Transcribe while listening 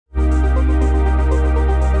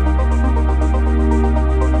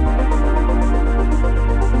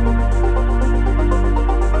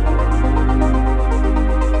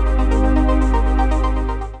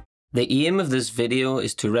The aim of this video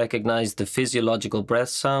is to recognize the physiological breath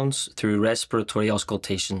sounds through respiratory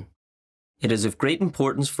auscultation. It is of great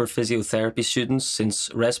importance for physiotherapy students since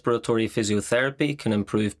respiratory physiotherapy can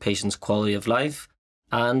improve patients' quality of life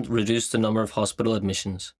and reduce the number of hospital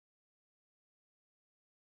admissions.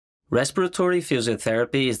 Respiratory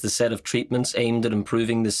physiotherapy is the set of treatments aimed at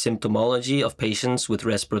improving the symptomology of patients with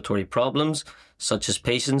respiratory problems, such as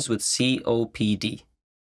patients with COPD.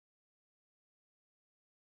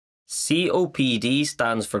 COPD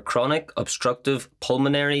stands for chronic obstructive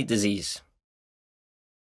pulmonary disease.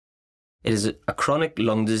 It is a chronic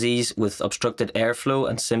lung disease with obstructed airflow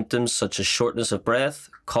and symptoms such as shortness of breath,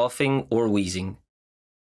 coughing, or wheezing.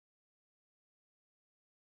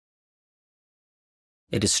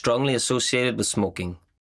 It is strongly associated with smoking.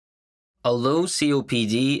 Although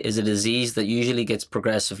COPD is a disease that usually gets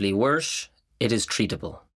progressively worse, it is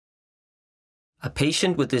treatable. A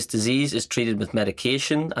patient with this disease is treated with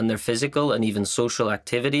medication and their physical and even social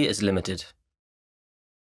activity is limited.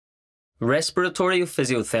 Respiratory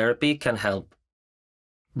physiotherapy can help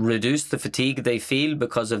reduce the fatigue they feel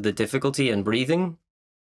because of the difficulty in breathing,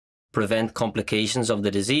 prevent complications of the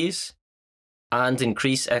disease, and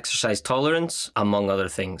increase exercise tolerance, among other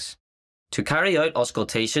things. To carry out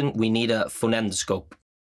auscultation, we need a phonendoscope,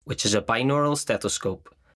 which is a binaural stethoscope,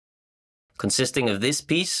 consisting of this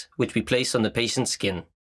piece, which we place on the patient's skin.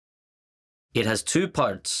 It has two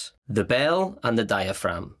parts, the bell and the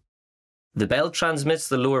diaphragm. The bell transmits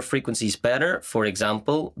the lower frequencies better, for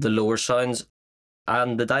example, the lower sounds,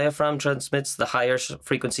 and the diaphragm transmits the higher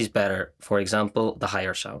frequencies better, for example, the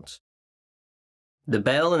higher sounds. The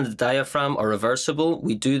bell and the diaphragm are reversible.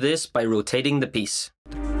 We do this by rotating the piece.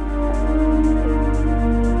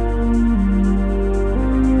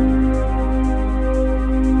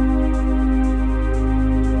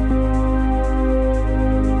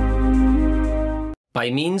 By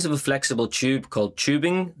means of a flexible tube called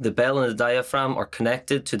tubing, the bell and the diaphragm are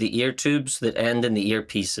connected to the ear tubes that end in the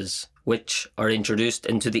earpieces, which are introduced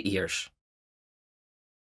into the ears.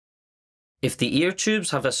 If the ear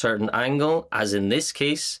tubes have a certain angle, as in this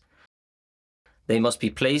case, they must be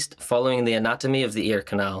placed following the anatomy of the ear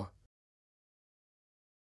canal.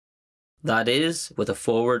 That is, with a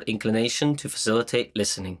forward inclination to facilitate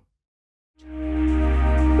listening.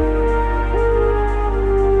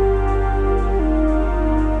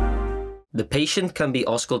 The patient can be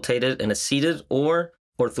auscultated in a seated or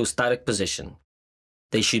orthostatic position.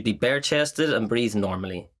 They should be bare-chested and breathe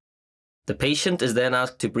normally. The patient is then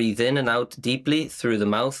asked to breathe in and out deeply through the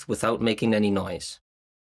mouth without making any noise.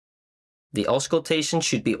 The auscultation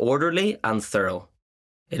should be orderly and thorough.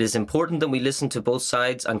 It is important that we listen to both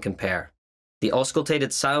sides and compare. The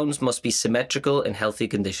auscultated sounds must be symmetrical in healthy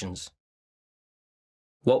conditions.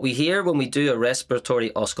 What we hear when we do a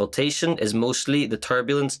respiratory auscultation is mostly the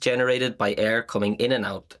turbulence generated by air coming in and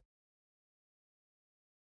out.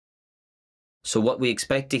 So what we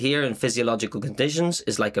expect to hear in physiological conditions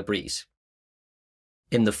is like a breeze.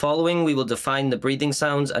 In the following, we will define the breathing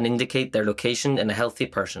sounds and indicate their location in a healthy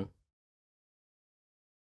person.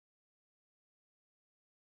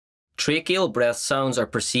 Tracheal breath sounds are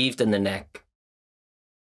perceived in the neck.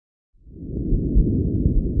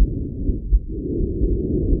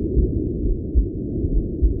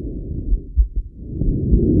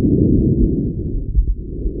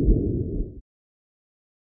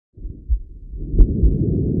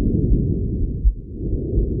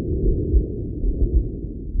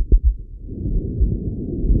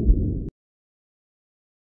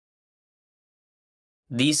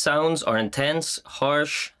 These sounds are intense,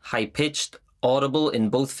 harsh, high-pitched, audible in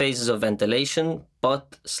both phases of ventilation,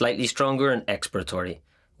 but slightly stronger in expiratory,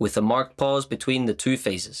 with a marked pause between the two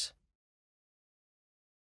phases.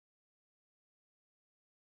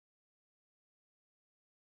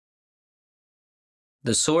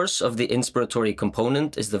 The source of the inspiratory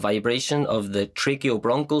component is the vibration of the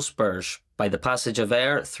tracheobronchial spurs by the passage of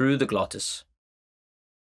air through the glottis.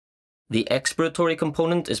 The expiratory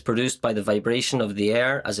component is produced by the vibration of the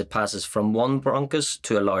air as it passes from one bronchus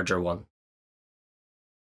to a larger one.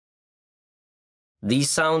 These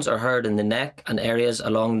sounds are heard in the neck and areas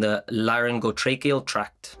along the laryngotracheal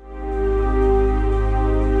tract.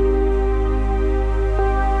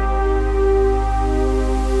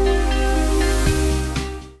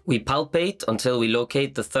 We palpate until we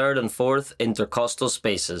locate the third and fourth intercostal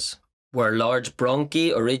spaces, where large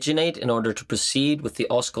bronchi originate in order to proceed with the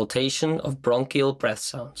auscultation of bronchial breath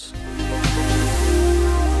sounds.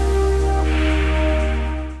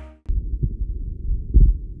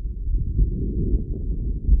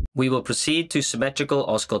 We will proceed to symmetrical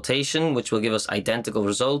auscultation, which will give us identical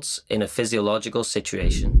results in a physiological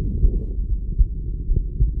situation.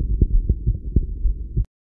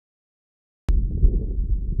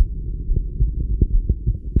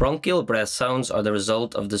 Bronchial breath sounds are the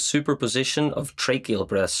result of the superposition of tracheal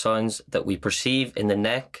breath sounds that we perceive in the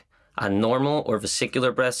neck and normal or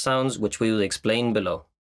vesicular breath sounds, which we will explain below.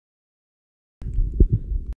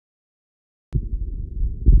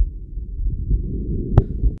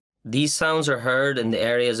 These sounds are heard in the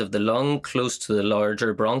areas of the lung close to the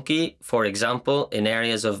larger bronchi, for example, in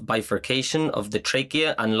areas of bifurcation of the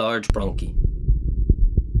trachea and large bronchi.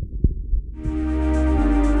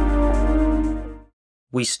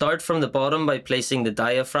 We start from the bottom by placing the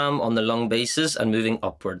diaphragm on the lung bases and moving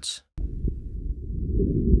upwards.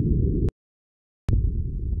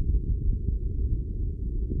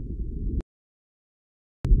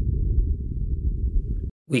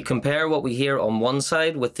 We compare what we hear on one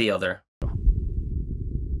side with the other.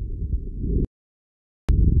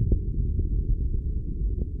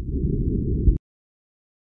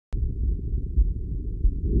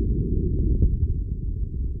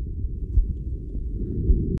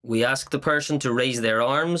 We ask the person to raise their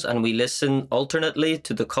arms and we listen alternately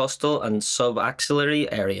to the costal and subaxillary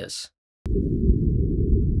areas.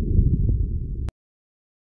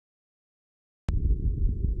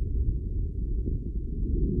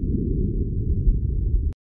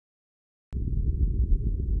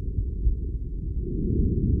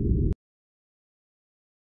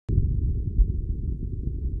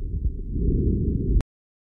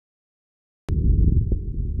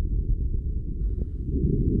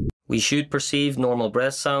 We should perceive normal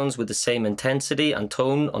breath sounds with the same intensity and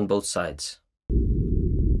tone on both sides.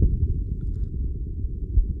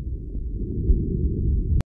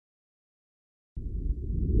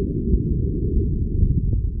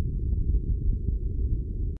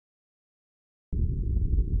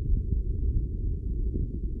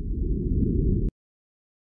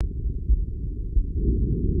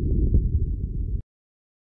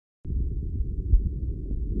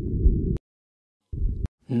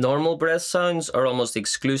 Normal breath sounds are almost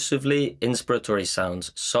exclusively inspiratory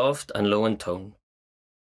sounds, soft and low in tone.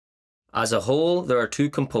 As a whole, there are two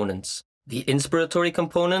components. The inspiratory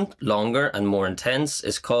component, longer and more intense,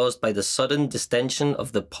 is caused by the sudden distension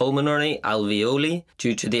of the pulmonary alveoli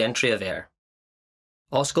due to the entry of air.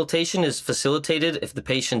 Auscultation is facilitated if the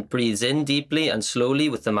patient breathes in deeply and slowly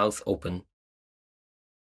with the mouth open.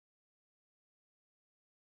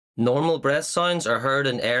 Normal breath sounds are heard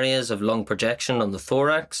in areas of lung projection on the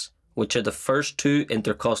thorax, which are the first two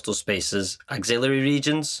intercostal spaces, axillary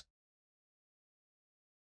regions,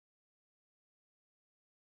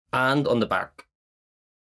 and on the back.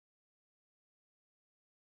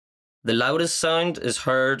 The loudest sound is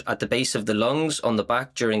heard at the base of the lungs on the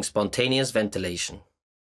back during spontaneous ventilation.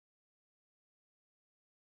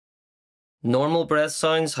 Normal breath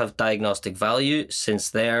sounds have diagnostic value since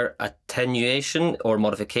their attenuation or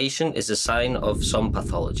modification is a sign of some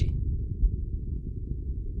pathology.